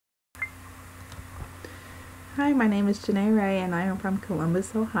Hi, my name is Janae Ray and I am from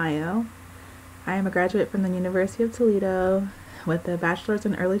Columbus, Ohio. I am a graduate from the University of Toledo with a bachelor's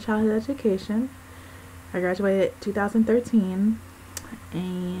in early childhood education. I graduated 2013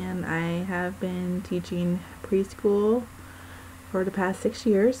 and I have been teaching preschool for the past 6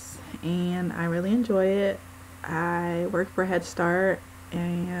 years and I really enjoy it. I work for Head Start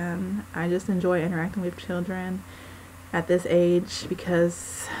and I just enjoy interacting with children at this age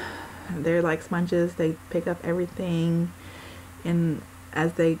because they're like sponges. They pick up everything, and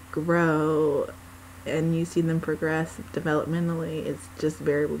as they grow and you see them progress developmentally, it's just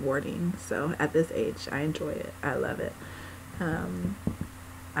very rewarding. So at this age, I enjoy it. I love it. Um,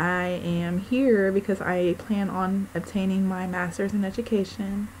 I am here because I plan on obtaining my master's in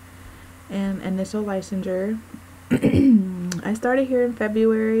education and initial licensure. I started here in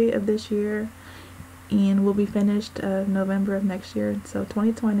February of this year and will be finished November of next year, so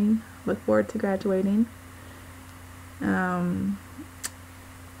 2020. Look forward to graduating. I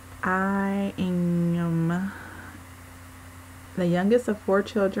am the youngest of 4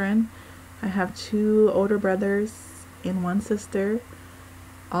 children. I have 2 older brothers and 1 sister,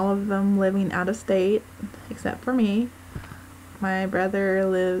 all of them living out of state except for me. One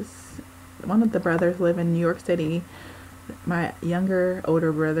of the brothers live in New York City. My younger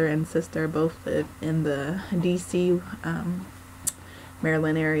older brother and sister both live in the DC,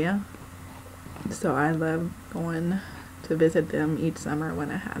 Maryland area. So I love going to visit them each summer when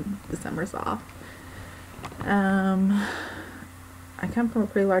I had the summers off. I come from a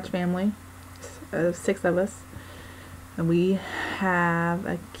pretty large family of 6 of us. And we have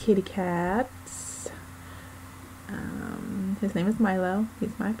a kitty cat. His name is Milo.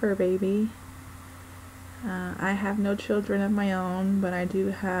 He's my fur baby. I have no children of my own, but I do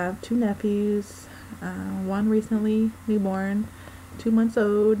have 2 nephews. One recently newborn, 2 months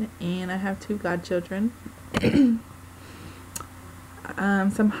old, and I have 2 godchildren.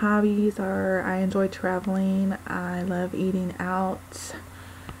 Some hobbies are I enjoy traveling. I love eating out.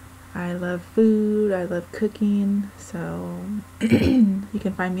 I love food. I love cooking. So you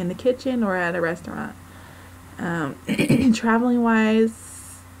can find me in the kitchen or at a restaurant. Traveling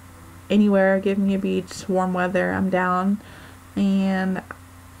wise, anywhere, give me a beach, warm weather, I'm down. And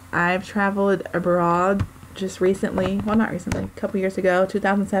I've traveled abroad just recently, well, not recently, a couple years ago,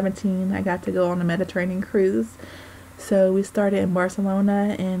 2017. I got to go on a Mediterranean cruise. So we started in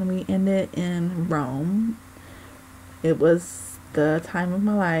Barcelona and we ended in Rome. It was the time of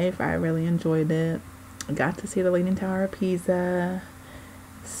my life. I really enjoyed it. I got to see the Leaning Tower of Pisa,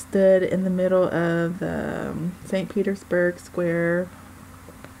 stood in the middle of the St. Petersburg Square,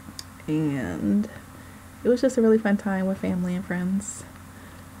 and it was just a really fun time with family and friends.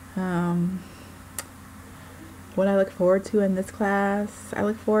 What I look forward to in this class, I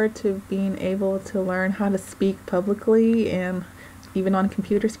look forward to being able to learn how to speak publicly and even on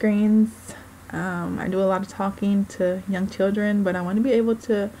computer screens. I do a lot of talking to young children, but I want to be able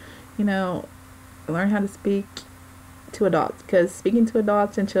to, learn how to speak to adults, because speaking to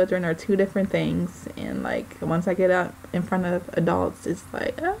adults and children are 2 different things. And like once I get out in front of adults, it's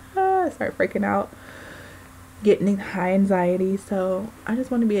like I start freaking out, getting high anxiety. So I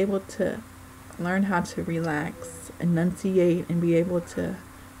just want to be able to learn how to relax, enunciate, and be able to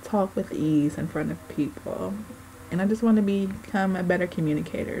talk with ease in front of people. And I just want to become a better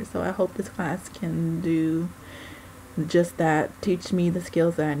communicator. So I hope this class can do just that, teach me the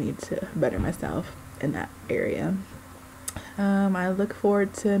skills that I need to better myself in that area. I look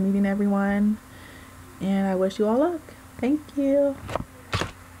forward to meeting everyone, and I wish you all luck. Thank you.